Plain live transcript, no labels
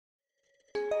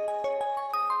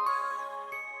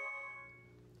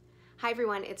Hi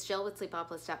everyone, it's Jill with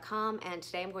Sleepopolis.com, and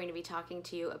today I'm going to be talking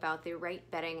to you about the Wright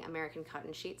bedding American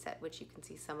cotton sheet set, which you can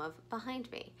see some of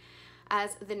behind me.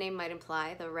 As the name might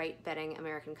imply, the Wright bedding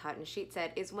American cotton sheet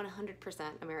set is 100%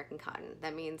 American cotton.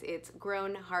 That means it's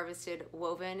grown, harvested,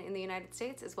 woven in the United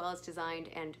States, as well as designed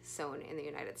and sewn in the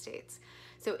United States.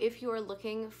 So if you are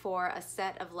looking for a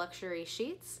set of luxury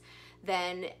sheets,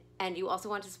 and you also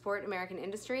want to support American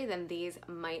industry, then these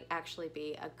might actually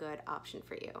be a good option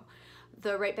for you.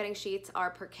 The Wright bedding sheets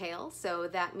are percale, so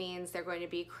that means they're going to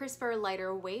be crisper,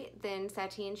 lighter weight than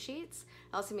sateen sheets.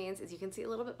 It also means, as you can see a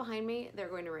little bit behind me, they're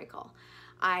going to wrinkle.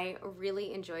 I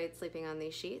really enjoyed sleeping on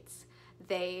these sheets.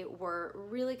 They were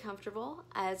really comfortable.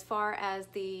 As far as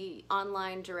the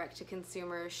online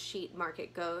direct-to-consumer sheet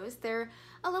market goes, they're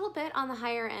a little bit on the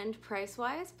higher end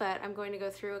price-wise, but I'm going to go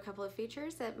through a couple of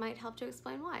features that might help to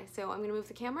explain why. So I'm going to move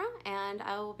the camera and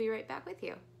I will be right back with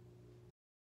you.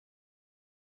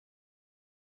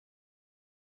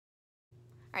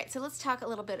 All right, so let's talk a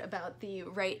little bit about the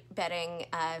Wright bedding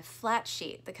flat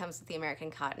sheet that comes with the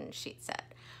American cotton sheet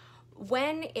set.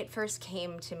 When it first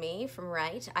came to me from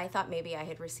Wright, I thought maybe I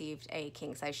had received a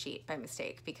king-size sheet by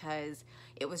mistake because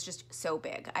it was just so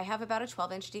big. I have about a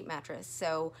 12-inch deep mattress,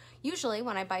 so usually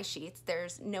when I buy sheets,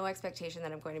 there's no expectation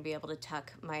that I'm going to be able to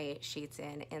tuck my sheets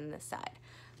in the side.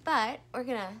 But we're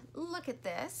gonna look at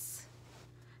this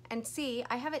and see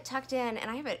I have it tucked in,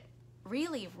 and I have it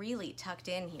really tucked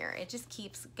in here. It just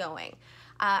keeps going.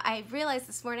 I realized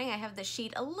this morning I have the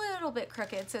sheet a little bit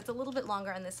crooked, so it's a little bit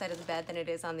longer on this side of the bed than it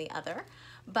is on the other,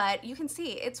 but you can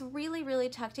see it's really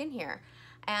tucked in here.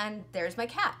 And there's my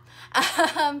cat.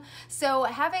 So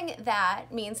having that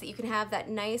means that you can have that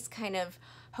nice kind of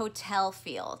hotel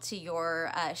feel to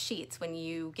your sheets when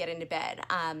you get into bed.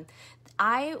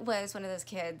 I was one of those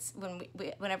kids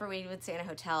whenever we would stay in a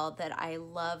hotel that I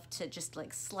loved to just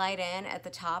like slide in at the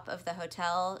top of the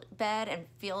hotel bed and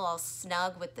feel all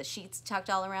snug with the sheets tucked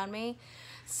all around me.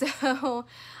 So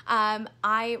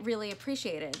I really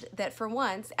appreciated that for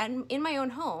once, and in my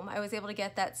own home, I was able to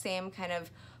get that same kind of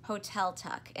hotel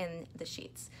tuck in the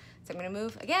sheets. So I'm going to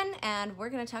move again, and we're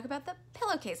going to talk about the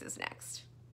pillowcases next.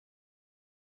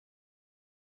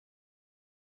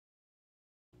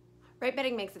 Wright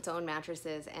bedding makes its own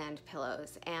mattresses and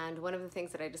pillows, and one of the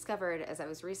things that I discovered as I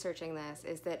was researching this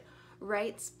is that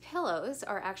Wright's pillows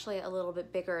are actually a little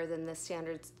bit bigger than the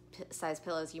standard size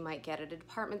pillows you might get at a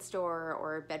department store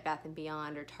or Bed Bath &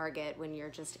 Beyond or Target when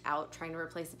you're just out trying to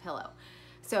replace a pillow.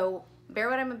 So bear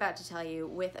what I'm about to tell you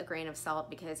with a grain of salt,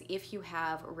 because if you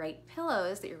have Wright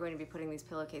pillows that you're going to be putting these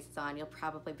pillowcases on, you'll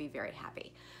probably be very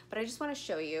happy. But I just want to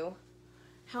show you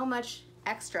how much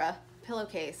extra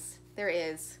pillowcase there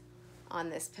is on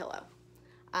this pillow.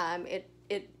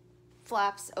 It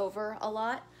flaps over a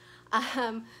lot.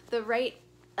 The Wright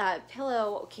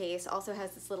pillowcase also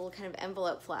has this little kind of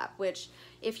envelope flap, which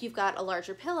if you've got a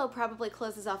larger pillow probably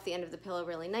closes off the end of the pillow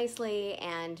really nicely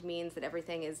and means that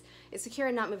everything is secure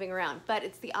and not moving around. But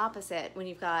it's the opposite when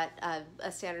you've got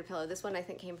a standard pillow. This one I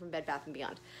think came from Bed Bath &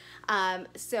 Beyond.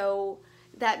 So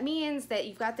that means that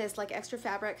you've got this like extra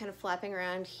fabric kind of flapping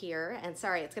around here, and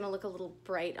sorry, it's gonna look a little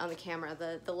bright on the camera.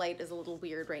 The light is a little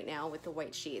weird right now with the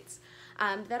white sheets.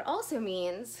 That also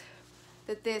means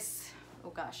that this, oh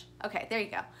gosh, okay, there you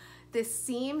go. This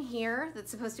seam here that's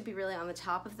supposed to be really on the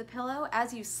top of the pillow,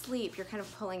 as you sleep, you're kind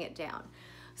of pulling it down.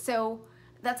 So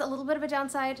that's a little bit of a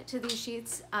downside to these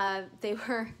sheets.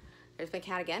 There's my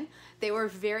cat again. They were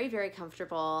very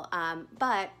comfortable,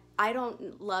 but I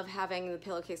don't love having the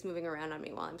pillowcase moving around on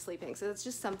me while I'm sleeping, so it's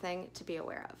just something to be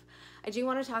aware of. I do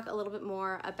want to talk a little bit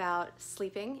more about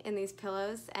sleeping in these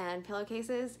pillows and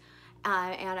pillowcases,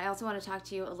 and I also want to talk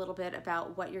to you a little bit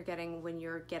about what you're getting when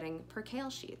you're getting percale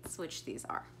sheets, which these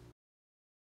are.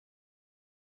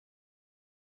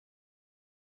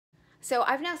 So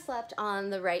I've now slept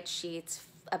on the Wright sheets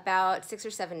about 6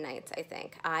 or 7 nights, I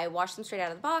think. I washed them straight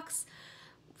out of the box,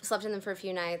 slept in them for a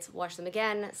few nights, washed them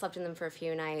again, slept in them for a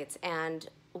few nights, and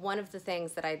one of the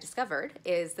things that I discovered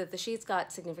is that the sheets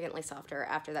got significantly softer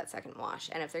after that second wash.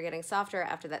 And if they're getting softer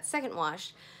after that second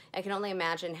wash, I can only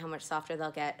imagine how much softer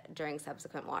they'll get during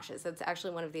subsequent washes. That's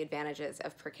actually one of the advantages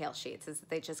of percale sheets, is that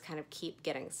they just kind of keep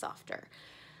getting softer.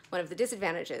 One of the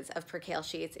disadvantages of percale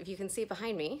sheets, if you can see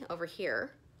behind me over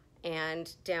here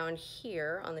and down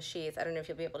here on the sheets, I don't know if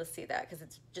you'll be able to see that because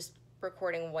it's just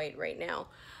recording white right now,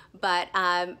 but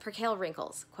percale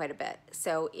wrinkles quite a bit.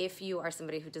 So if you are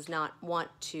somebody who does not want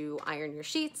to iron your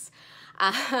sheets,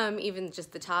 even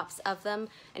just the tops of them,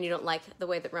 and you don't like the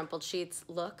way that rumpled sheets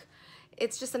look,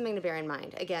 it's just something to bear in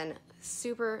mind. Again,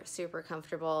 super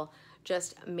comfortable,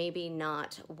 just maybe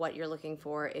not what you're looking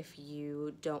for if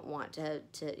you don't want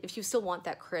if you still want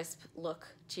that crisp look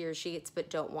to your sheets but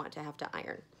don't want to have to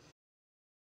iron.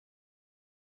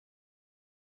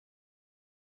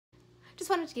 Just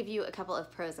wanted to give you a couple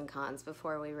of pros and cons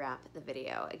before we wrap the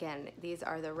video. Again, these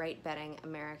are the Wright Bedding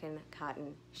American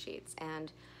Cotton Sheets,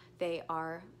 and they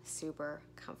are super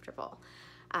comfortable,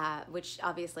 which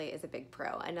obviously is a big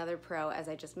pro. Another pro, as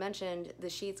I just mentioned, the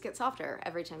sheets get softer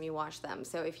every time you wash them.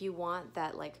 So if you want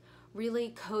that like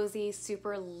really cozy,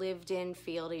 super lived-in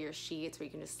feel to your sheets where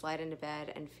you can just slide into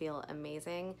bed and feel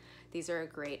amazing, these are a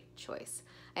great choice.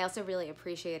 I also really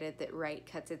appreciated that Wright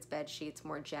cuts its bed sheets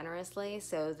more generously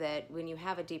so that when you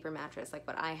have a deeper mattress like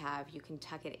what I have, you can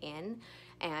tuck it in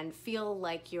and feel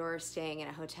like you're staying in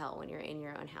a hotel when you're in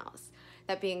your own house.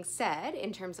 That being said,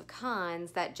 in terms of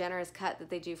cons, that generous cut that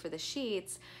they do for the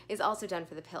sheets is also done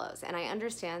for the pillows. And I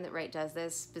understand that Wright does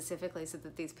this specifically so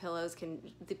that these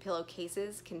the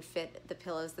pillowcases can fit the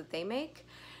pillows that they make.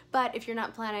 But if you're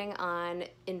not planning on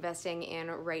investing in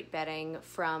Wright bedding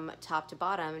from top to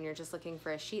bottom and you're just looking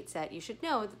for a sheet set, you should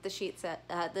know that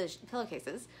the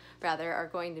pillowcases rather are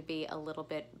going to be a little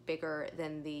bit bigger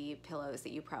than the pillows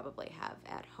that you probably have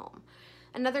at home.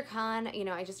 Another con,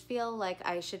 I just feel like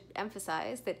I should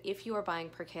emphasize that if you are buying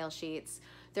percale sheets,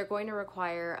 they're going to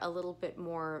require a little bit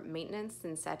more maintenance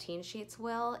than sateen sheets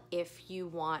will if you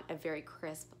want a very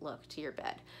crisp look to your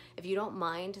bed. If you don't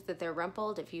mind that they're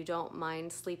rumpled, if you don't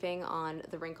mind sleeping on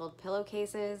the wrinkled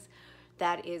pillowcases,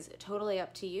 that is totally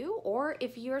up to you. Or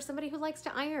if you're somebody who likes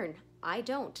to iron, I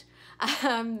don't.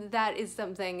 That is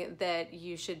something that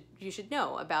you should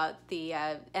know about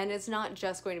and it's not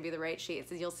just going to be the Wright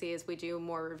sheets. As you'll see as we do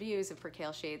more reviews of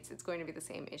percale sheets, it's going to be the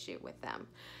same issue with them.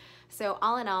 So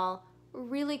all in all,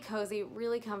 really cozy,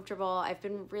 really comfortable. I've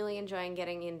been really enjoying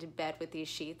getting into bed with these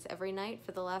sheets every night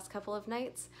for the last couple of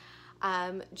nights.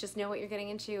 Just know what you're getting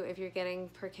into if you're getting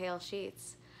percale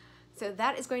sheets. So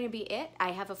that is going to be it.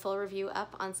 I have a full review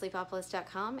up on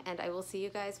sleepopolis.com, and I will see you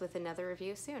guys with another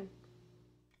review soon.